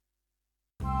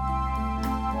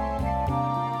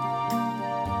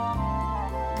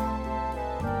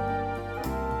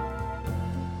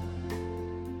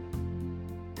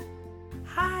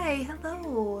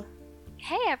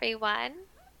everyone.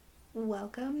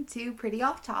 Welcome to Pretty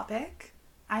Off Topic.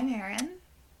 I'm Erin,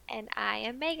 And I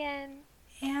am Megan.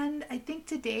 and I think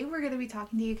today we're going to be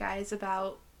talking to you guys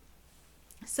about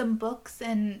some books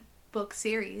and book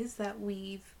series that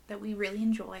we really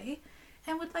enjoy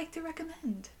and would like to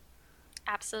recommend.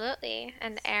 Absolutely.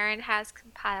 And Erin has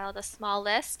compiled a small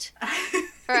list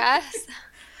for us.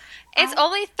 It's I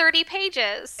only 30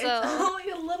 pages, It's so. only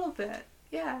a little bit.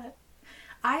 Yeah.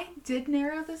 I did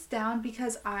narrow this down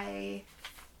because I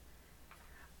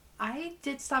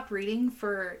did stop reading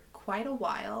for quite a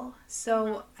while.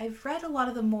 So I've read a lot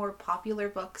of the more popular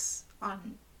books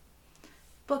on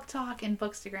Book Talk and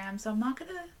Bookstagram, so I'm not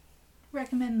going to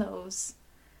recommend those.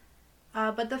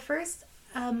 But the first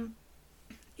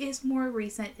is more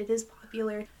recent. It is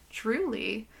popular.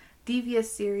 Truly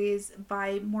Devious series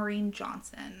by Maureen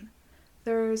Johnson.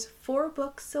 There's 4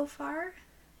 books so far,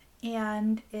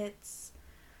 and it's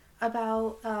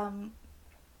about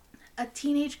a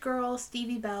teenage girl,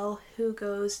 Stevie Bell, who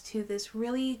goes to this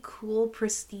really cool,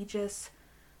 prestigious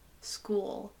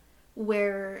school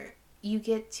where you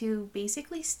get to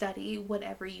basically study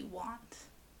whatever you want.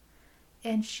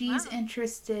 And she's Wow.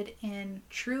 interested in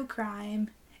true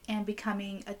crime and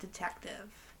becoming a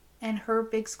detective. And her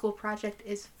big school project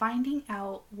is finding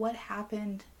out what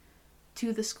happened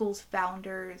to the school's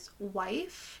founder's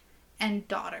wife and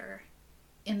daughter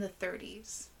in the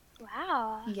 30s.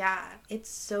 Wow. Yeah, it's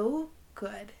so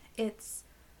good.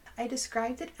 I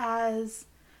described it as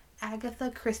Agatha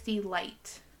Christie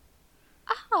light.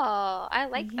 Oh, I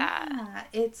like that. Yeah,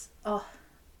 it's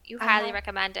You I highly have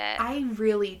recommend it. I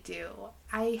really do.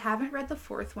 I haven't read the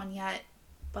 4th one yet,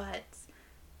 but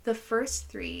the first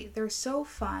 3, they're so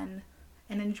fun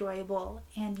and enjoyable,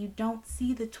 and you don't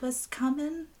see the twists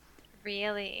coming,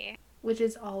 Really. which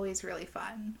is always really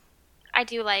fun. I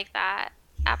do like that.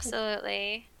 Yes.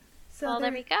 Absolutely. So Well,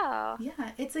 there we go.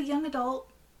 yeah, it's a young adult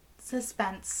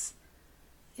suspense.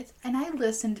 And I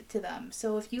listened to them.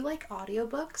 So if you like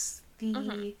audiobooks, hmm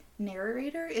the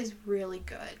narrator is really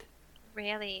good.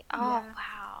 Really. Oh, Yeah.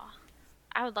 wow.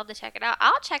 I would love to check it out.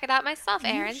 I'll check it out myself, You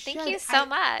Erin. Thank you should. so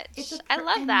It's much. a I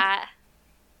love and that.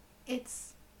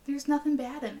 it's there's nothing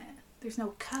bad in it. There's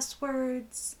no cuss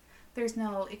words. There's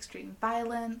no extreme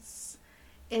violence.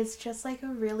 It's just like a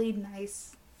really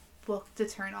nice book to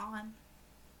turn on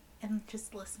and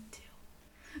just listen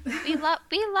We to.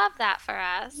 love that for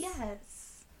us.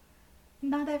 Yes.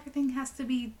 Not everything has to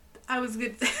be. I was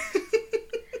good.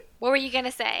 What were you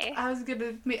gonna say? I was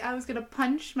gonna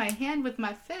punch my hand with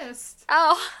my fist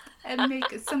Oh, and make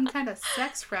some kind of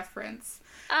sex reference.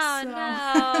 oh So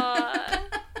no.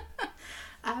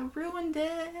 I ruined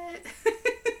it.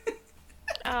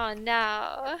 Oh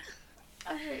no.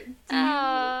 Alright,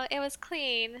 Oh, it was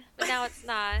clean, but now it's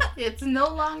not. It's no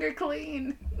longer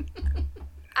clean.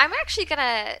 I'm actually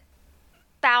gonna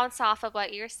bounce off of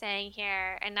what you're saying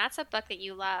here, and that's a book that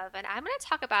you love. And I'm gonna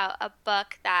talk about a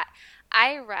book that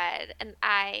I read and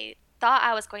I thought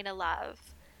I was going to love,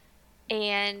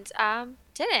 and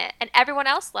didn't. And everyone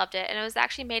else loved it, and it was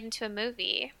actually made into a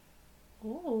movie.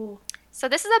 Oh, So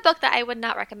this is a book that I would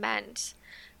not recommend,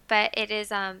 but it is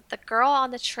The Girl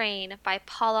on the Train by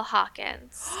Paula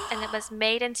Hawkins, and it was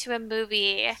made into a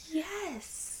movie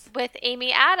yes. with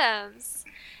Amy Adams.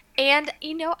 And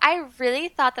I really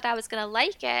thought that I was gonna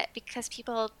like it because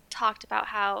people talked about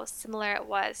how similar it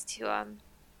was to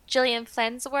Gillian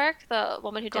Flynn's work, the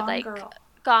woman who did Gone like Girl.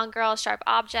 Gone Girl, Sharp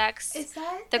Objects, Is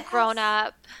that The it Grown has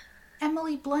Up.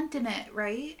 Emily Blunt in it,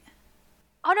 right?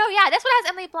 Oh no, yeah, this one has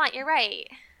Emily Blunt. You're right.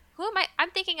 Who am I? I'm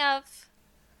thinking of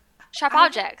Sharp I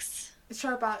Objects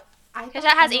Sharp out. I because thought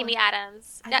that has Emily Amy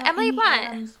Adams. I Yeah, thought Emily Amy Blunt.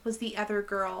 Adams was the other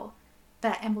girl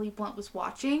that Emily Blunt was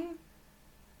watching.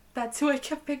 That's who I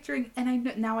kept picturing,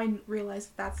 and now I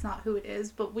realize that's not who it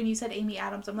is. But when you said Amy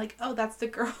Adams, I'm like, oh, that's the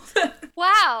girl.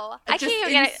 Wow, I Just can't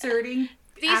even get it. inserting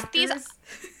These actors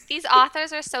these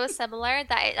authors are so similar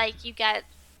that like you get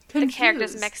the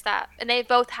characters confused. mixed up, and they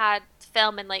both had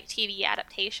film and like TV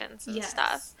adaptations and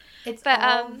stuff. Yes, it's But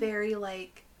all very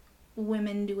like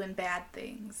women doing bad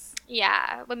things.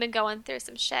 yeah, women going through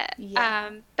some shit.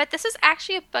 Yeah. But this is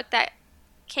actually a book that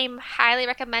came highly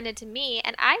recommended to me,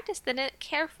 and I just didn't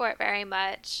care for it very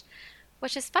much,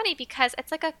 which is funny because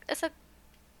it's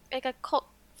a cult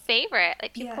favorite.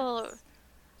 Like people Yes.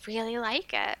 really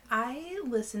like it. I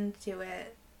listened to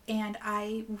it, and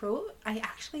I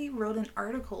actually wrote an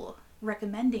article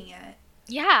recommending it.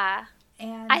 Yeah, I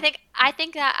And think I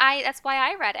think that I that's why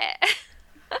I read it.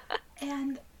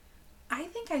 and I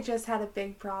think I just had a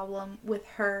big problem with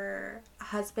her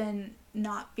husband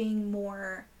not being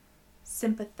more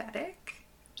sympathetic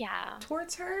Yeah.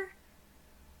 towards her.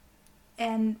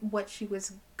 and what she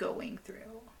was going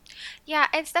through. Yeah,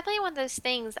 it's definitely one of those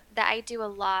things that I do a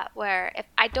lot where if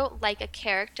I don't like a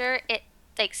character, it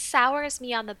like sours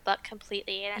me on the book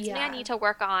completely. And it's something I Yeah. need to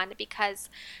work on because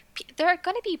there are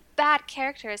going to be bad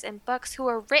characters in books who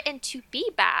are written to be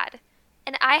bad.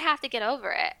 And I have to get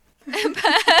over it.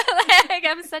 But like,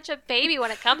 I'm such a baby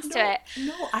when it comes to No, it.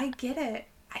 no, I get it.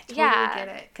 I totally Yeah. get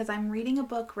it because I'm reading a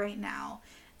book right now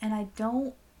and I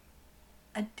don't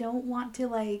want to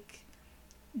like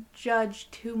judge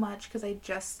too much because I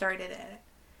just started it.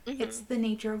 It's Hmm. The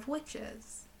Nature of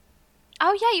Witches.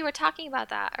 Oh, yeah, you were talking about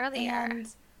that earlier. And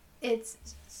it's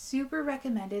super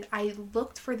recommended. I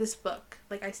looked for this book.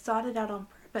 Like I sought it out on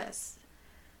purpose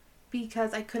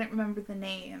because I couldn't remember the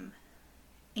name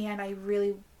and I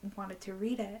really wanted to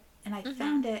read it and I Hmm.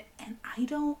 found it and I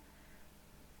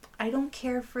don't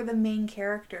care for the main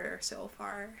character so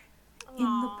far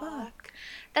in the Aww. book.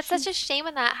 That's such a She's shame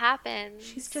when that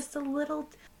she's happens. just a little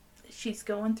she's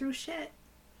going through shit,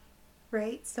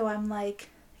 right? So I'm like,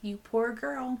 you poor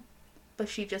girl. But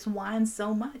she just whines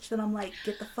so much that I'm like,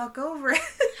 get the fuck over it.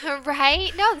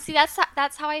 Right? No, see, that's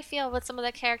how I feel with some of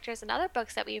the characters in other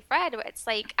books that we've read. Where it's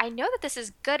like I know that this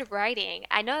is good writing.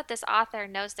 I know that this author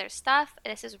knows their stuff.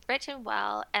 And this is written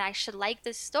well, and I should like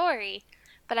this story.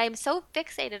 But I'm so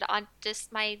fixated on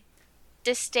just my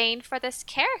disdain for this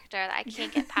character that I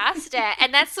can't get past it.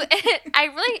 And that's I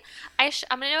really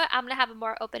I'm gonna have a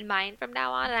more open mind from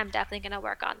now on, and I'm definitely gonna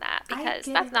work on that I because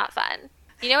get that's it. not fun.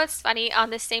 You know what's funny? On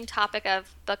this same topic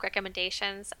of book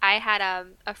recommendations, I had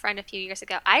a friend a few years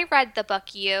ago. I read the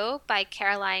book You by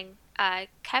Caroline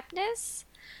Kepnes,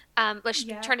 which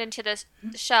Yeah. turned into this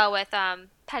show with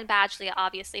Penn Badgley,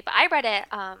 obviously. But I read it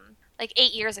like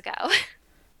 8 years ago,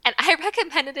 and I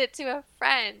recommended it to a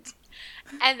friend,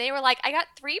 and they were like, I got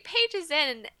 3 pages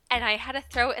in and I had to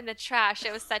throw it in the trash.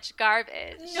 It was such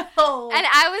garbage. And No.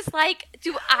 I was like,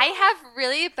 do I have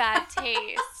really bad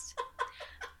taste?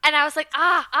 And I was like,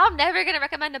 I'm never going to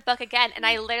recommend a book again. And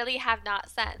I literally have not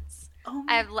since. Oh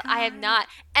my I have god. not.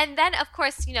 And then, of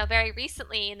course, very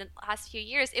recently in the last few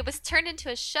years, it was turned into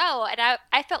a show. And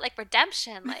I felt like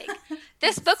redemption. Like,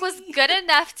 this book was See? good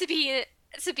enough to be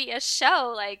a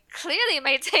show. Like, clearly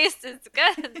my taste is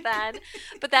good then.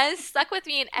 But that has stuck with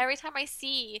me. And every time I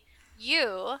see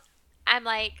you, I'm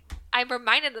like, I'm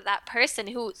reminded of that person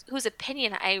whose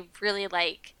opinion I really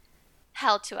like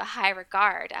held to a high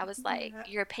regard. I was like, Yeah.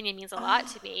 your opinion means a lot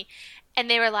Oh, to me. And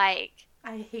they were like,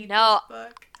 I hate this no,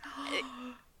 book. uh,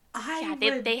 I yeah,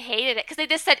 would. they hated it because they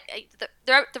just said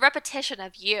the repetition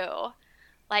of you,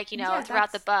 like, Yeah,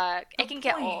 throughout the that's book, the it can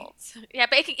get point. old. Yeah,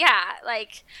 but yeah,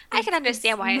 like, I can It's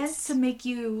understand why meant to it's make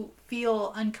you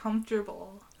feel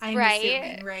uncomfortable. I'm right.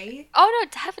 assuming, right? Oh no,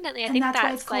 definitely. I And think that's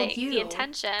why it's that's called like the You.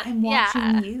 intention. I'm watching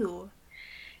Yeah. you.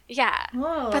 Yeah.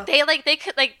 But Oh. they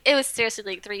could like it was seriously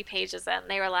like 3 pages in.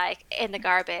 They were like in the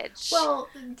garbage. Well,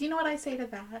 do you know what I say to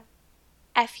that?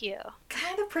 F you.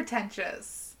 Kind of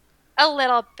pretentious. A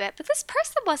little bit. But this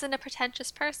person wasn't a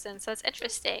pretentious person, so it's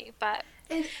interesting. But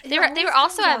It they were always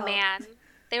also comes a out. man.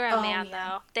 They were a Oh, man yeah.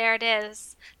 though. There it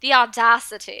is. The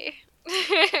audacity.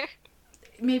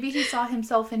 Maybe he saw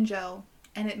himself in Joe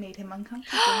and it made him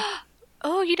uncomfortable.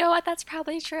 Oh, you know what? That's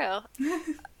probably true.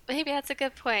 Maybe that's a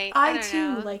good point. I I don't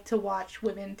too know. like to watch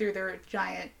women through their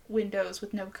giant windows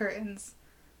with no curtains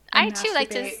I and too like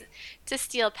masturbate. to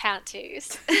steal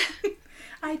panties.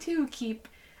 I too keep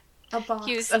a box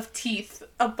Use of teeth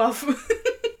above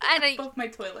I know above my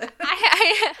toilet.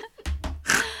 I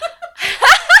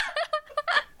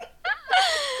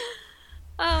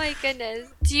Oh my goodness.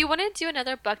 Do you want to do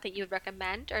another book that you would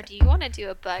recommend, or do you want to do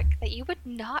a book that you would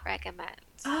not recommend?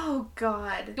 Oh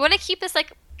God. You want to keep this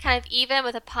like kind of even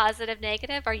with a positive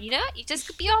negative, or you just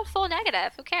could be on full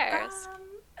negative. Who cares?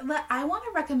 I want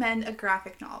to recommend a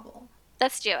graphic novel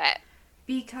Let's do it.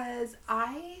 because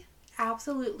I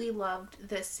absolutely loved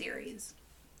this series,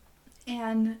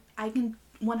 and I can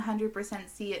 100%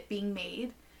 see it being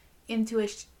made into a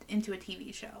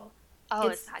TV show. Oh,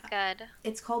 is It's that good?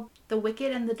 it's called The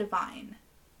Wicked and the Divine,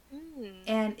 Mm.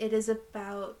 and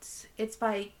it's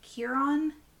by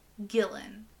Kieron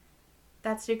Gillen.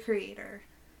 That's the creator.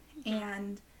 Mhm.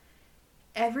 And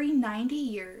every 90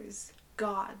 years,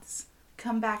 gods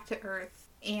come back to Earth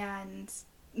and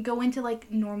go into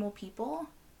like normal people.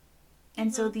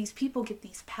 And so Mhm. these people get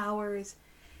these powers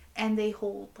and they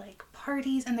hold like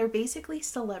parties and they're basically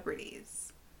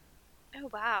celebrities. Oh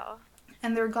wow.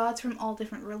 And they're gods from all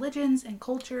different religions and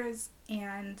cultures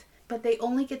and but they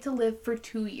only get to live for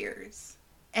 2 years.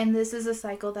 And this is a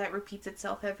cycle that repeats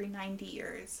itself every 90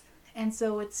 years. And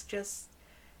so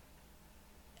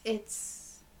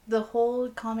it's the whole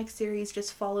comic series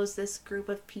just follows this group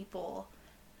of people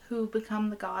who become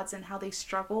the gods and how they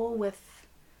struggle with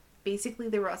basically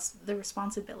the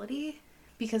responsibility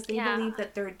because they Yeah. believe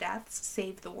that their deaths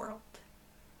save the world.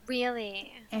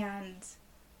 Really? And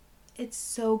it's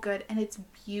so good and it's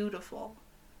beautiful.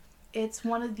 It's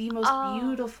one of the most Oh,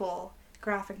 beautiful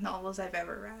graphic novels I've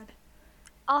ever read.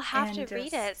 I'll have And to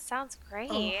read just, it. Sounds oh,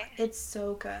 great. it's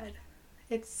so good.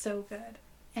 It's so good.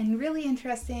 And really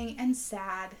interesting and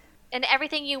sad. And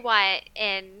everything you want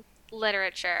in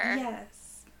literature. Yes.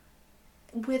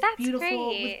 With That's beautiful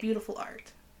great.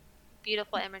 art.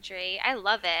 Beautiful imagery. I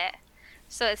love it.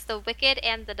 So it's The Wicked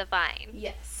and the Divine.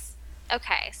 Yes.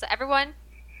 Okay, so everyone,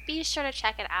 be sure to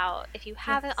check it out if you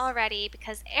haven't Yes. already,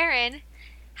 because Erin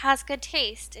has good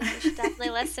taste and you should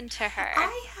definitely listen to her.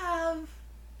 I have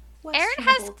Erin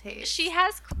has, questionable she taste.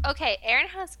 has, okay, Erin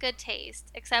has good taste,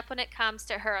 except when it comes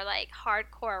to her like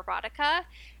hardcore erotica.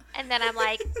 And then I'm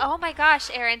like, oh my gosh,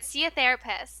 Erin, see a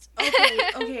therapist. Okay,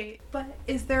 okay. But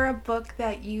is there a book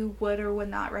that you would or would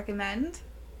not recommend?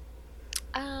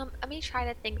 Let me try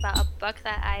to think about a book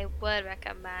that I would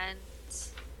recommend.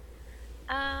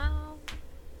 Um,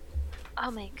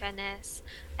 oh my goodness.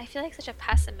 I feel like such a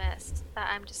pessimist that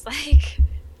I'm just like,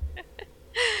 I'm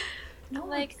No,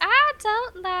 like, it's I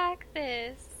don't like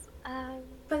this.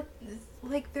 but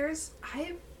like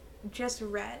I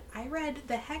read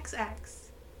The Hex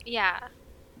X, Yeah,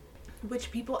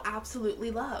 which people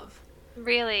absolutely love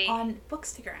really. on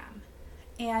Bookstagram.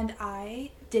 And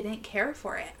I didn't care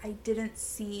for it. I didn't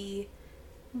see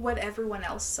what everyone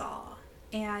else saw.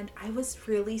 And I was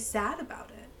really sad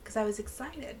about it because I was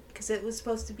excited because it was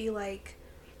supposed to be like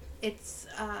it's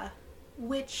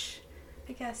which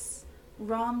I guess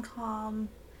rom-com.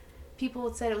 People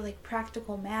had said it was like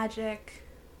practical magic,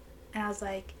 and I was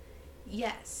like,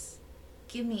 yes,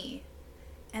 gimme.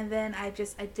 And then I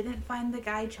didn't find the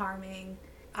guy charming.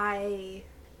 I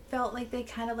felt like they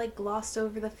kind of like glossed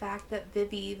over the fact that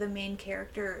Vivi, the main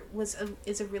character,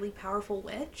 is a really powerful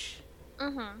witch.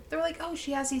 Mm-hmm. They're like, oh,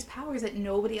 she has these powers that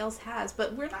nobody else has,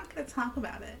 but we're not going to talk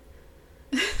about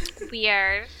it.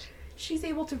 Weird. She's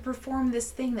able to perform this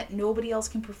thing that nobody else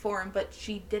can perform, but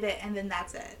she did it, and then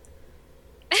that's it.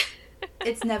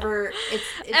 It's never, it's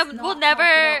And not talked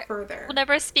about further. we'll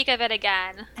never speak of it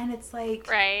again. And it's like,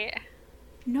 Right.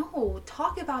 no,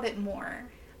 talk about it more.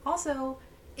 Also,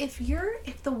 if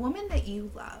the woman that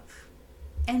you love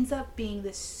ends up being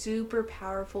this super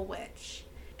powerful witch,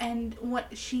 and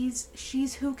what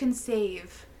she's who can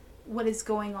save what is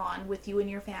going on with you and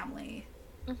your family,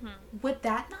 Mm-hmm. would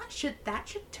that should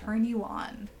turn you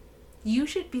on. You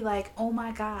should be like, oh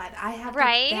my god, I have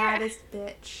Right? the baddest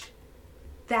bitch.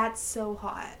 That's so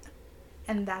hot.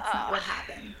 And that's not Ugh. what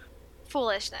happened.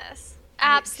 Foolishness.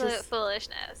 And Absolute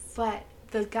foolishness. but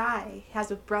the guy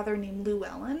has a brother named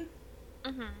Llewellyn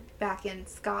Mm-hmm. back in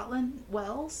Scotland,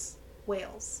 Wales.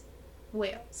 His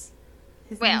name's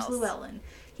Wales. Llewellyn.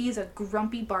 He is a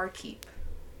grumpy barkeep.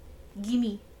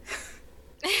 Gimme.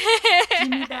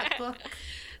 Gimme that book.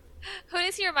 Who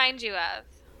does he remind you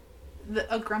of?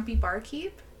 A grumpy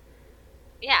barkeep?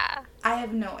 Yeah. I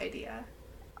have no idea.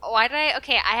 Why did I?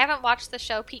 Okay, I haven't watched the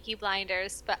show Peaky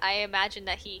Blinders, but I imagine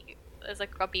that he is a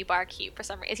grumpy barkeep for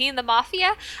some reason. Is he in the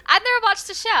mafia? I've never watched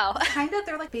the show. Kind of,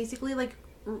 they're like basically like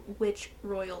witch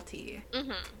royalty.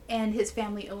 Mm-hmm. And his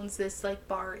family owns this like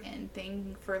bar inn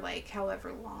thing for like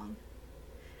however long.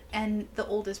 And the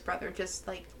oldest brother just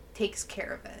like takes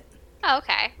care of it. Oh,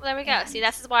 okay. Well, there we go. And- See,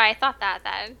 this is why I thought that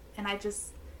then. And I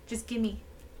just gimme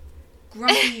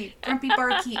grumpy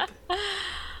barkeep.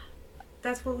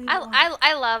 That's what we want.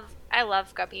 I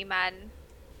love grumpy men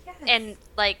Yes. in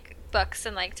like books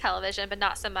and like television, but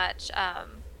not so much.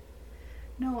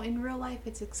 No, in real life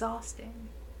it's exhausting.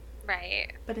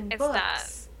 Right. But in It's books,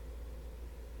 not.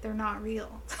 they're not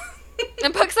real.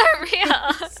 And books aren't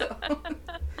real. So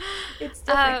it's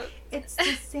different. It's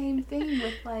the same thing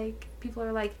with like people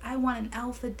are like, I want an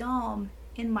alpha dom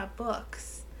in my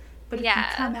books, but if you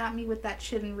Yeah. come at me with that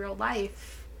shit in real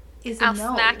life, is a I'll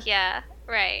no. smack ya.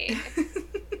 Right.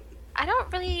 I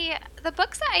don't really. The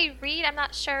books that I read, I'm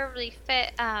not sure really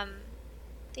fit.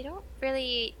 They don't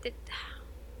really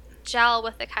gel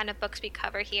with the kind of books we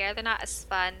cover here. They're not as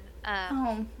fun.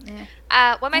 Oh,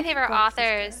 yeah. One of my Any favorite books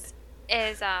is authors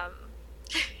is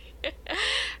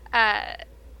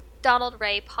Donald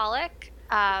Ray Pollock.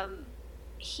 I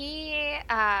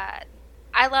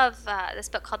love this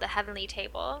book called The Heavenly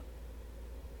Table.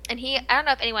 And I don't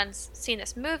know if anyone's seen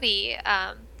this movie,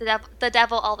 The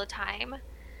Devil All the Time.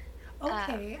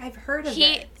 Okay, I've heard of he-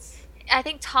 it. I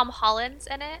think Tom Holland's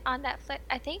in it on Netflix.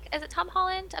 Is it Tom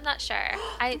Holland? I'm not sure.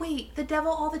 Wait, The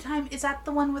Devil All the Time, is that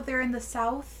the one where they're in the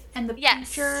South and the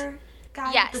Yes. preacher?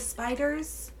 guy with the Yes.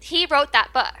 spiders? He wrote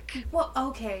that book. Well,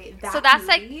 okay, So that that's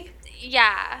like, movie.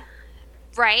 yeah,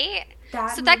 right?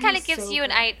 That So that movie kind is of gives so you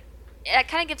good. it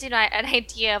kind of gives you an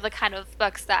idea of the kind of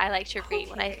books that I like to read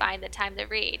when I Okay, find the time to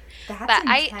read. that's But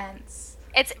intense.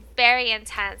 it's very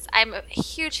intense. I'm a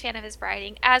huge fan of his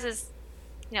writing, as is,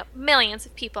 millions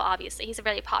of people. Obviously, he's a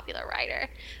really popular writer.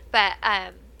 But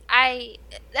I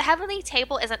the Heavenly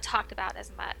Table isn't talked about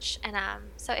as much, and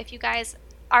so if you guys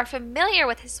are familiar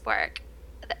with his work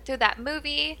through that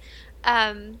movie,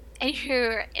 and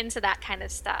you're into that kind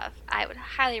of stuff, I would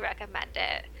highly recommend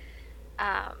it.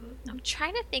 I'm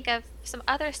trying to think of some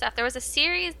other stuff. There was a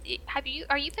series.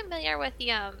 Are you familiar with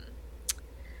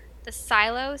the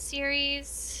Silo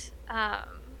series?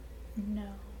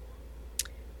 No.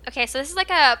 Okay, so this is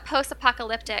like a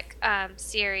post-apocalyptic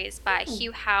series by Ooh.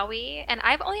 Hugh Howey, and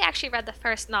I've only actually read the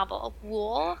first novel,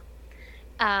 Wool.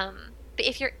 But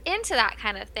if you're into that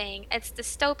kind of thing, it's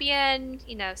dystopian,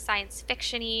 science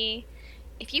fiction-y.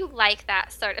 If you like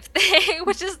that sort of thing,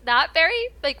 which is not very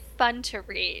like fun to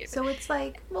read. So it's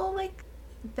like, well, like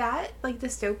that, like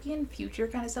dystopian future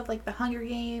kind of stuff, like the Hunger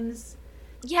Games,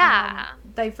 Yeah.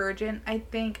 Divergent. I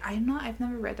think I've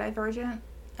never read Divergent.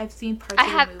 I've seen parts I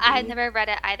of the have I had movie. never read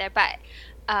it either, but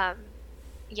um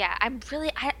yeah,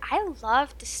 I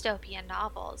love dystopian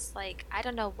novels. Like, I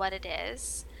don't know what it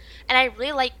is. And I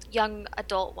really like young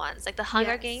adult ones. Like The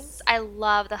Hunger Games. Yes. I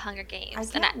love The Hunger I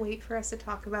Games. can't wait for us to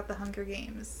talk about the Hunger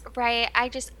Games. Right, I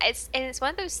just it's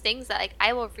one of those things that like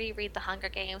I will reread The Hunger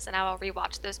Games and I will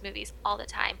rewatch those movies all the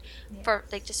time for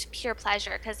like Yes. just pure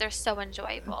pleasure because they're so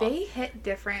enjoyable. They hit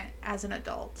different as an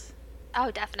adult.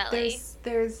 Oh, definitely.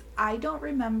 There's I don't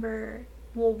remember,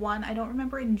 well, one, I don't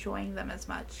remember enjoying them as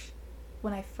much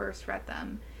when I first read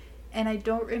them. And I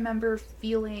don't remember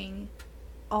feeling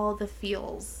all the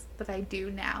feels that I do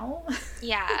now.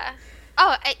 Yeah.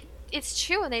 Oh, it's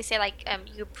true when they say like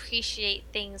you appreciate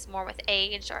things more with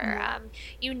age, or Yeah.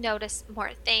 you notice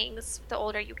more things the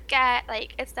older you get.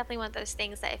 Like, it's definitely one of those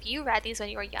things that if you read these when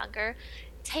you were younger,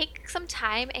 take some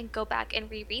time and go back and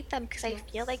reread them because I feel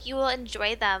Yes. like you will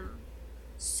enjoy them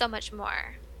so much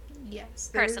more Yes,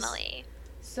 there's personally.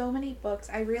 so many books.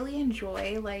 I really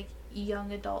enjoy like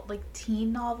young adult, like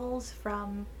teen novels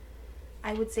from,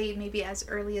 I would say, maybe as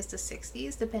early as the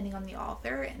 60s, depending on the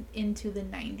author, and into the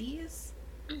 90s.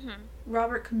 Hmm.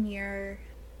 Robert Camille,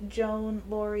 Joan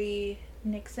Laurie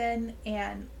Nixon,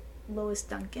 and Lois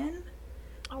Duncan.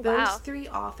 Oh, Those wow. three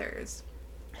authors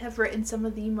have written some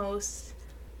of the most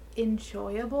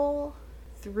enjoyable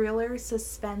thriller,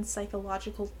 suspense,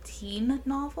 psychological teen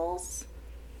novels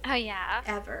Oh, yeah.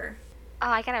 ever. Oh,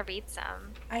 I gotta read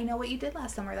some. I Know What You Did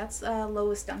Last Summer. That's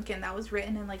Lois Duncan. That was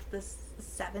written in like the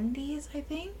 70s, I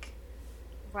think.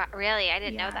 Really? I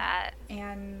didn't know Yeah. that.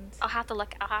 And I'll have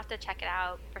to check it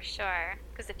out for sure.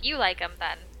 Because if you like them,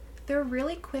 then. they're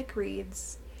really quick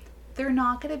reads. They're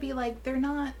not going to be like, they're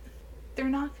not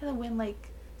going to win like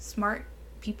smart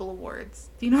people awards.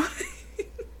 Do you know?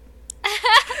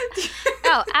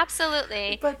 Oh,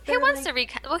 absolutely. But Who they're wants like, to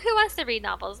read? Well, who wants to read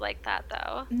novels like that,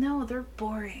 though? no, they're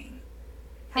boring.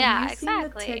 Have Yeah, you seen the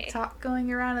exactly. TikTok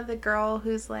going around of the girl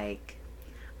who's like,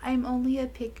 I'm only a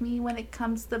pick-me when it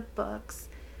comes to books.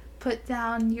 Put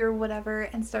down your whatever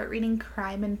and start reading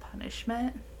Crime and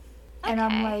Punishment. And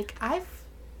I'm Okay. like,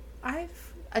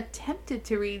 I've attempted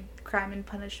to read Crime and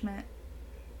Punishment,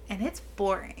 and it's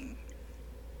boring.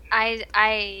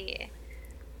 I,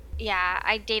 yeah,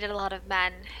 I dated a lot of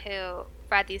men who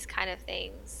read these kind of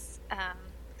things,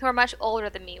 who were much older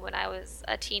than me when I was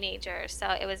a teenager. So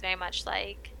it was very much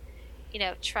like,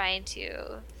 trying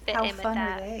to fit How in with fun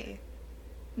are that. they?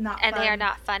 Not And they are fun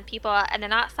not fun people, and they're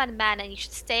not fun men, and you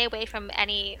should stay away from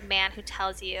any man who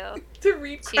tells you to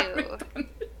read Crime and to Punishment.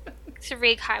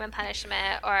 read Crime and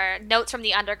Punishment or Notes from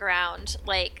the Underground.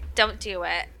 Like, don't do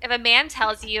it. If a man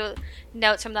tells you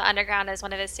Notes from the Underground is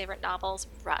one of his favorite novels,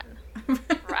 run. Run.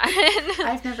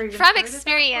 I've never even From heard of that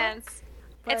experience.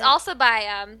 book, It's but also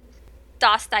by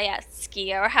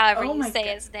Dostoevsky, or however oh you my say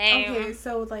god. his name. Okay,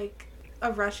 so like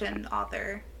a Russian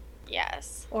author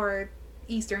Yes. or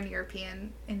Eastern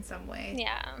European in some way.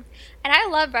 Yeah. And I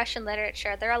love Russian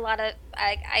literature. There are a lot of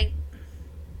I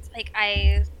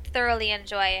thoroughly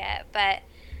enjoy it, but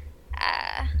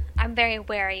I'm very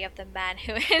wary of the men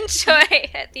who enjoy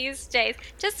it these days,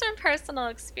 just from personal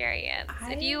experience.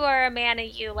 If I you are a man and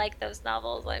you like those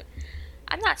novels,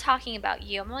 I'm not talking about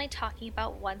you. I'm only talking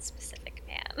about one specific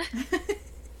man.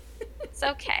 It's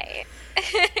okay.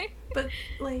 But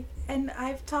like, and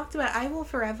I've talked about, I will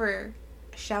forever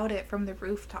shout it from the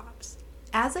rooftops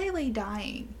as I lay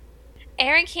dying.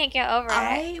 Aaron can't get over it.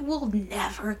 I will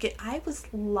never get, I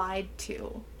was lied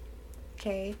to.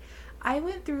 Okay. I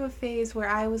went through a phase where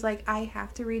I was like, I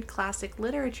have to read classic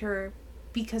literature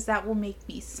because that will make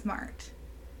me smart.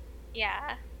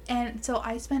 Yeah. And so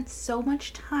I spent so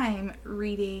much time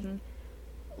reading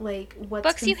like what's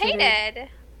Books you considered hated.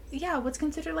 yeah, what's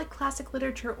considered like classic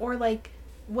literature, or like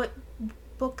what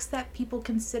books that people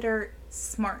consider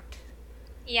smart.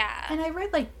 Yeah. And I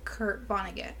read like Kurt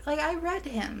Vonnegut. Like I read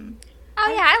him. Oh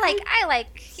yeah, I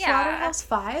like yeah.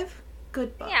 Slaughterhouse-Five,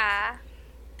 good book. Yeah.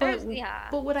 But There's yeah.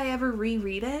 but would I ever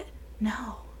reread it?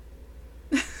 No.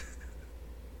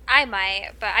 I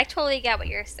might, but I totally get what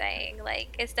you're saying.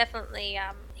 Like, it's definitely,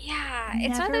 yeah,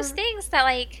 it's one of those Never. things that,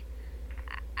 like,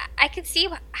 I could see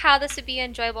how this would be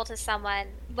enjoyable to someone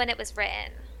when it was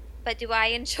written, but do I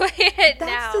enjoy it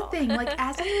That's the now? thing. Like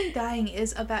As I Lay Dying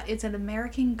is about, it's an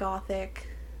American Gothic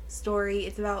story.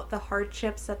 It's about the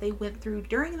hardships that they went through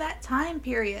during that time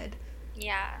period.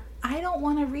 Yeah. I don't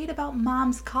want to read about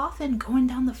Mom's coffin going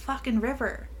down the fucking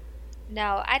river.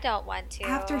 No, I don't want to.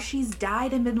 After she's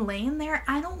died and been laying there,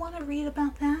 I don't want to read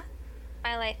about that.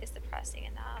 My life is depressing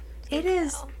enough. It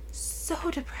is so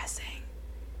depressing.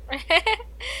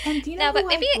 And do you No, know but who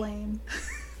maybe I blame?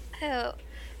 who?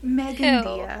 Megan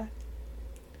Who? Dia.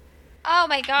 Oh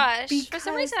my gosh! For some Because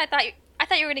reason, I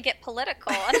thought you were gonna get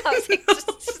political, and I was like,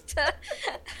 just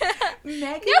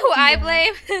Megan you know who I Dia,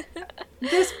 blame?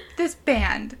 this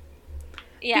band.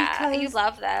 Yeah, you Because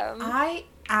love them. I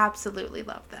absolutely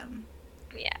love them.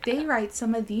 Yeah. They write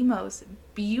some of the most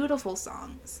beautiful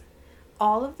songs.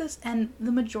 All of this, and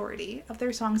the majority of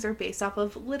their songs are based off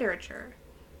of literature.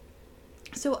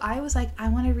 So I was like, I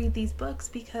want to read these books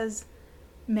because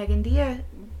Megan Dia,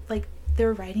 like,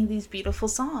 they're writing these beautiful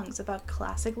songs about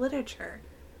classic literature.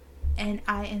 And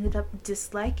I ended up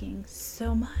disliking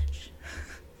so much.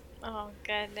 Oh,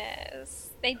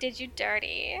 goodness. They did you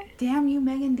dirty. Damn you,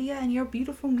 Megan Dia, and your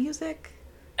beautiful music.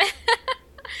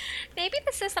 Maybe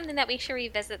this is something that we should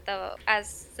revisit, though,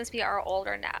 since we are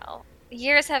older now.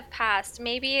 Years have passed.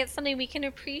 Maybe it's something we can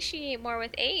appreciate more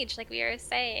with age, like we were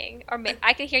saying. Or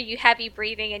I can hear you heavy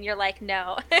breathing, and you're like,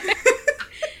 no.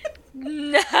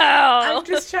 No. I'm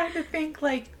just trying to think,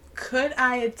 like, could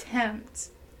I attempt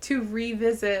to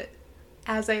revisit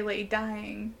As I Lay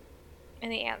Dying?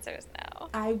 And the answer is no.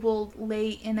 I will lay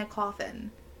in a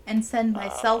coffin and send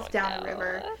myself down a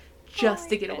river just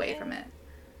to get away from it.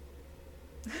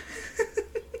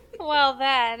 Well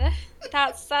then,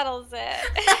 that settles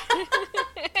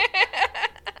it.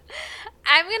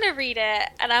 I'm gonna read it,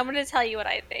 and I'm gonna tell you what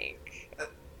I think.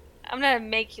 I'm gonna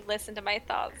make you listen to my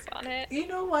thoughts on it. You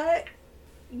know what?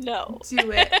 No.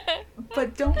 Do it.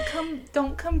 But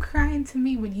don't come crying to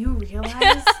me when you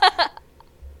realize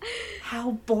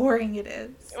how boring it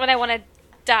is. When I want to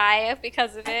die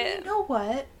because of it. You know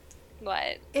what?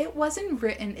 What? It wasn't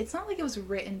written, it's not like it was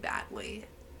written badly,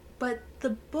 but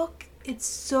the book, it's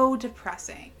so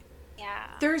depressing. Yeah.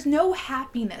 There's no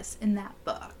happiness in that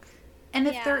book. And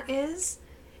if Yeah. there is,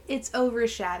 it's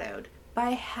overshadowed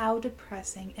by how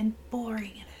depressing and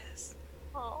boring it is.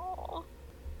 Oh.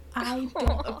 I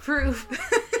don't approve.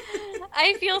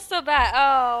 I feel so bad.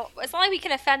 Oh, it's not like we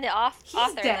can offend the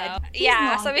author, dead. though. He's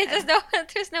Yeah, long so dead.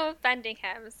 there's no offending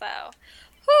him. So,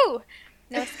 whew,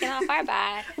 no skin off our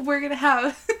back. We're gonna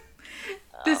have...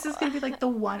 This is gonna be like the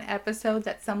one episode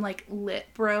that some like lit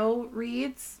bro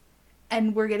reads,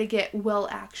 and we're gonna get well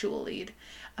actually'd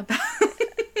about...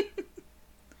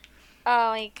 Oh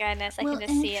my goodness, I Well, can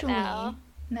just see it now.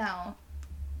 No.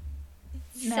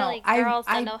 Silly girls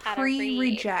don't know how to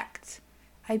read.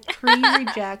 I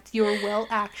pre-reject your well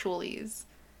actuallys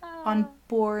Oh. on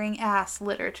boring ass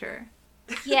literature.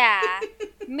 Yeah,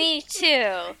 me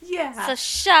too. Yeah. So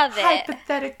shove it.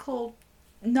 Hypothetical,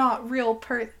 not real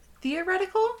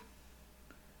theoretical?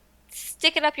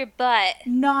 Stick it up your butt.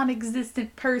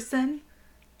 Non-existent person.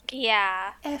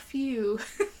 Yeah, F you.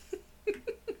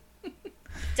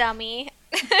 dummy.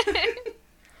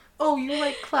 Oh, you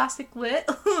like classic lit?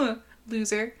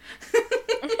 Loser.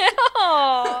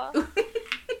 Oh.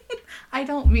 I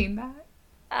don't mean that.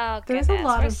 Oh, There's goodness, a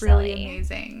lot we're of really silly.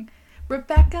 amazing.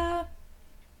 Rebecca.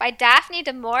 By Daphne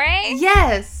du Maurier?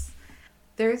 Yes.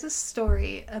 There's a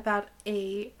story about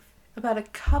a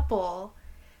couple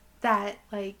that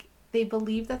like they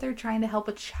believe that they're trying to help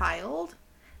a child,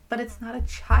 but it's not a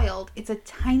child. It's a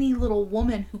tiny little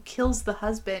woman who kills the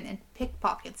husband and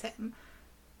pickpockets him.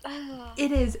 Oh,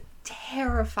 It is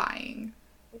terrifying.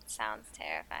 it sounds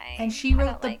terrifying. And she I wrote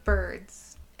don't The like-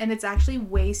 Birds, and it's actually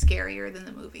way scarier than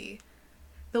the movie.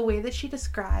 The way that she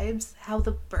describes how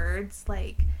the birds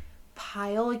like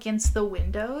pile against the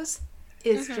windows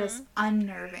is just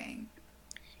unnerving.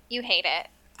 You hate it.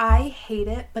 I hate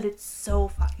it, but it's so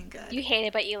fucking good. You hate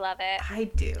it, but you love it. I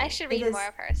do. I should It read is more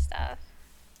of her stuff.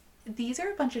 these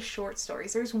are a bunch of short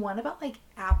stories. There's one about like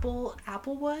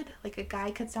applewood, like a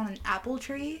guy cuts down an apple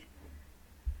tree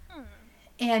Hmm.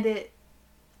 and it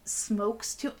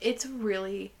smokes too. It's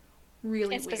really,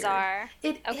 really It's weird. bizarre.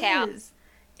 It Okay, is.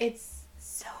 It's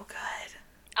so good.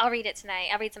 I'll read it tonight.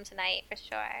 I'll read some tonight for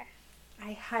sure.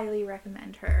 I highly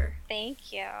recommend her.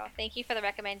 Thank you. Thank you for the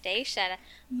recommendation.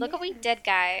 Look what we Yes. did,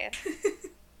 guys.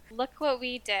 Look what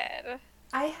we did.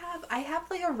 I have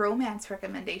like a romance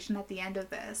recommendation at the end of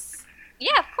this.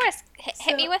 Yeah, of course.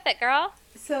 Hit me So with it, girl.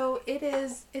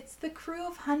 it's the Crew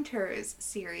of Hunters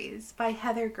series by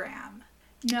Heather Graham.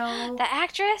 No, The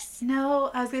actress?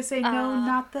 no, I was gonna say no,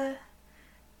 Uh,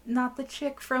 not the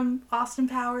chick from Austin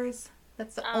Powers.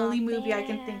 That's the oh only movie I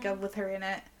can think man. of with her in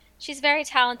it. She's very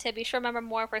talented. We should remember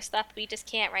more of her stuff. We just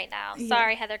can't right now. Yeah.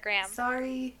 Sorry, Heather Graham.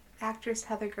 Sorry, actress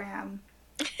Heather Graham.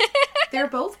 They're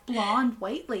both blonde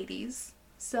white ladies,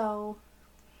 so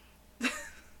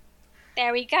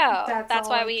There we go. that's That's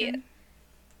all why I can.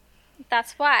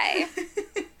 that's why.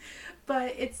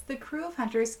 But it's the Crew of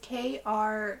Hunters,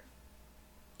 Krewe.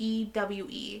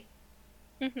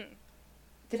 Mhm.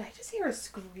 Did I just hear a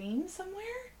scream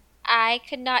somewhere? I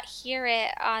could not hear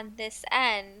it on this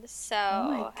end, Oh my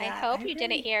so I god, hope you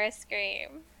didn't hear a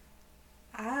scream.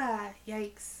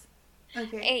 yikes.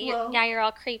 Okay, Hey, well, now you're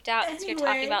all creeped out because you're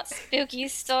talking anyway. about spooky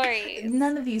stories.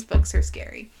 None of these books are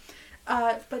scary.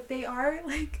 But they are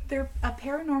like, they're a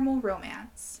paranormal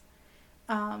romance.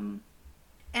 Um,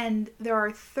 and there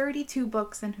are 32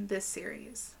 books in this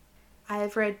series. I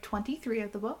have read 23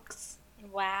 of the books.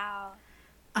 Wow.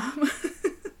 Um,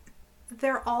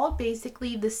 they're all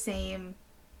basically the same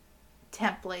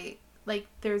template. Like,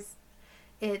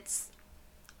 it's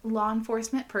law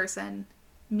enforcement person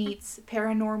meets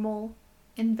paranormal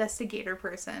investigator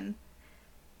person.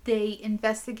 They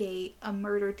investigate a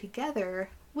murder together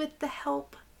with the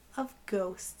help of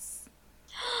ghosts.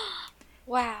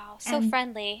 Wow, so And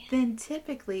friendly. then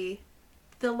typically,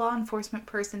 the law enforcement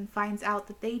person finds out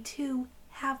that they too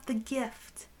have the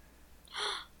gift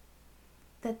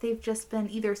that they've just been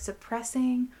either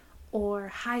suppressing or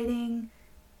hiding,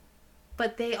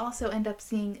 but they also end up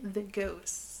seeing the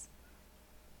ghosts.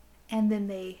 And then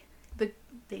they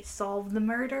solve the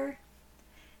murder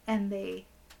and they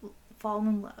fall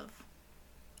in love.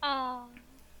 Oh.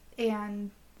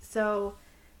 And so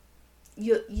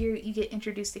you get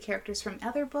introduced to characters from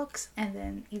other books, and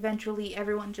then eventually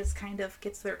everyone just kind of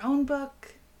gets their own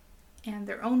book and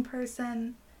their own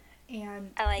person,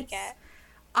 and I like it.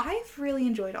 I've really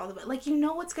enjoyed all of it. Like, you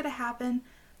know what's gonna happen.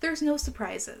 There's no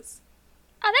surprises.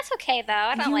 Oh, that's okay though.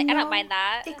 I don't I don't mind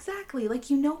that. Exactly. Like,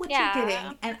 you know what Yeah. you're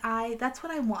getting, and that's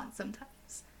what I want sometimes.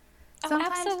 Oh,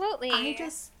 Sometimes absolutely.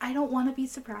 I don't want to be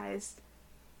surprised.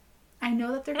 I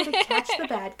know that they're gonna catch the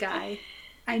bad guy.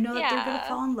 I know that they're gonna Yeah.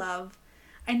 fall in love.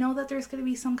 I know that there's gonna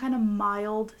be some kind of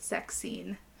mild sex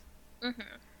scene, Mhm.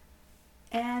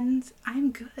 and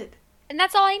I'm good. And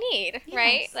that's all I need,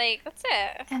 right? Yes. Like that's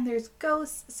it. And there's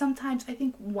ghosts. Sometimes, I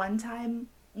think one time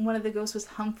one of the ghosts was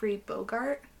Humphrey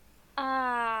Bogart,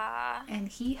 Ah, and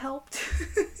he helped.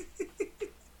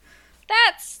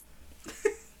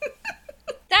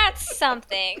 that's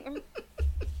something.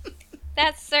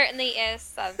 That certainly is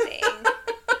something.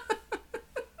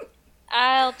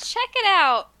 I'll check it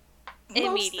out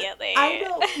immediately. I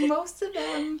know most of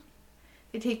them,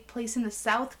 they take place in the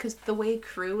South because the way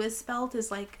crew is spelled is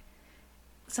like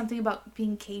something about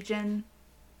being Cajun.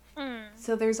 Hmm.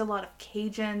 So there's a lot of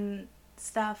Cajun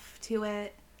stuff to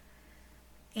it.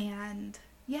 And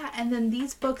yeah, and then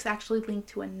these books actually link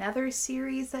to another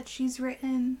series that she's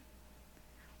written.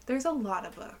 There's a lot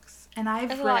of books, and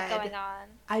There's a lot going on.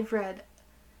 I've read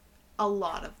a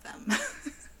lot of them.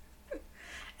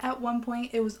 At one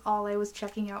point, it was all I was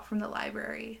checking out from the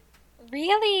library.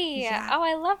 Really? Yeah. Oh,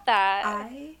 I love that.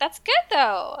 I That's good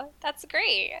though. That's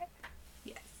great.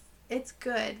 Yes, it's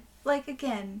good. Like,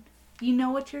 again, you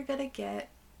know what you're gonna get.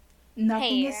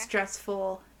 Nothing is Hey.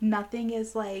 stressful. Nothing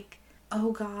is like,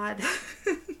 oh god,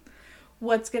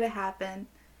 what's gonna happen?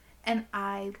 And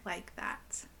I like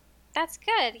that. That's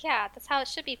good. Yeah, that's how it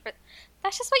should be.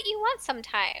 That's just what you want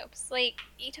sometimes. Like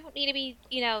you don't need to be,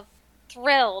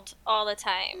 thrilled all the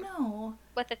time No,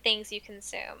 with the things you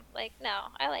consume. Like, no,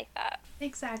 I like that.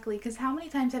 exactly. Because how many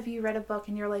times have you read a book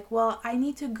and you're like, well, I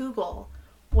need to Google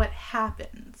what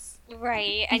happens?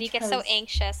 Right, and you get so Because-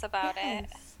 anxious about it.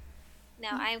 Yes. No,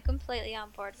 I'm completely on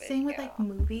board with Same you. with like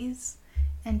movies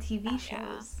and TV Oh, shows.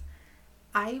 yeah.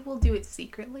 I will do it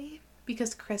secretly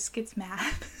because Chris gets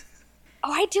mad.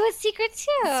 Oh, I do it secret too.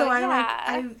 So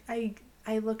yeah.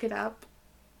 I look it up,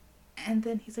 and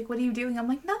then he's like, "What are you doing?" I'm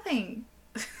like, "Nothing.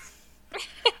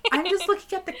 I'm just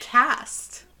looking at the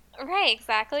cast." Right,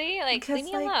 exactly. Like, leave Because,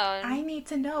 me like, I alone. need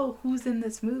to know who's in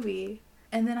this movie.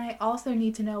 And then I also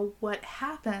need to know what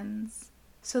happens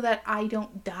so that I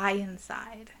don't die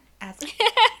inside as I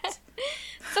wait.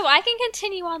 So I can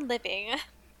continue on living.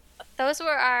 Those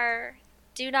were our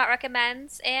do not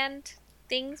recommends and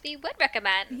things we would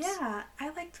recommend. Yeah, I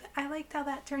liked how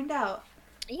that turned out.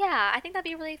 Yeah, I think that'd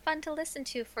be really fun to listen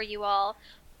to for you all.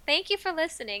 Thank you for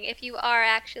listening. If you are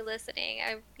actually listening,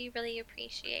 we really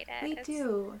appreciate it. We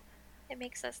do. It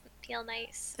makes us feel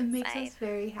nice It makes us inside.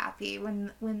 very happy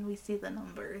when we see the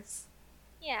numbers.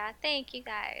 Yeah, thank you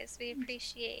guys. We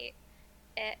appreciate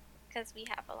it because we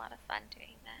have a lot of fun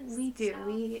doing this. We do. So,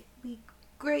 We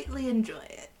greatly enjoy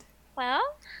it. well,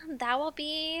 that will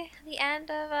be the end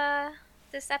of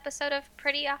this episode of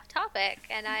Pretty Off Topic,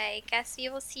 and I guess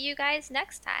you will see you guys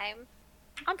next time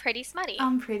on Pretty Smutty.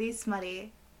 I'm pretty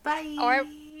smutty. Bye. Or Oh,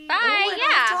 bye, and I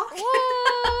have to yeah.